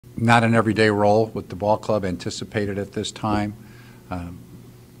not an everyday role with the ball club anticipated at this time.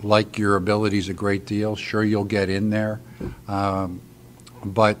 Like your abilities a great deal. Sure, you'll get in there,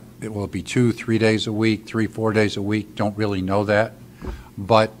 but it will be 2-3 days a week, 3-4 days a week. Don't really know that,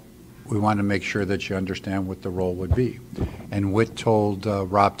 but we want to make sure that you understand what the role would be. And Whit told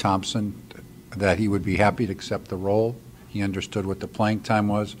Rob Thompson that he would be happy to accept the role. He understood what the playing time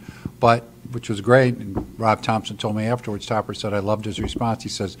was, but which was great. And Rob Thompson told me afterwards, Topper said, I loved his response. He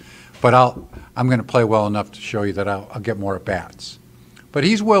says, but I'm going to play well enough to show you that I'll get more at-bats. But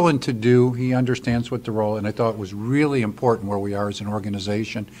he's willing to do, he understands what the role, and I thought it was really important where we are as an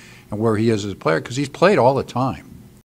organization and where he is as a player, because he's played all the time.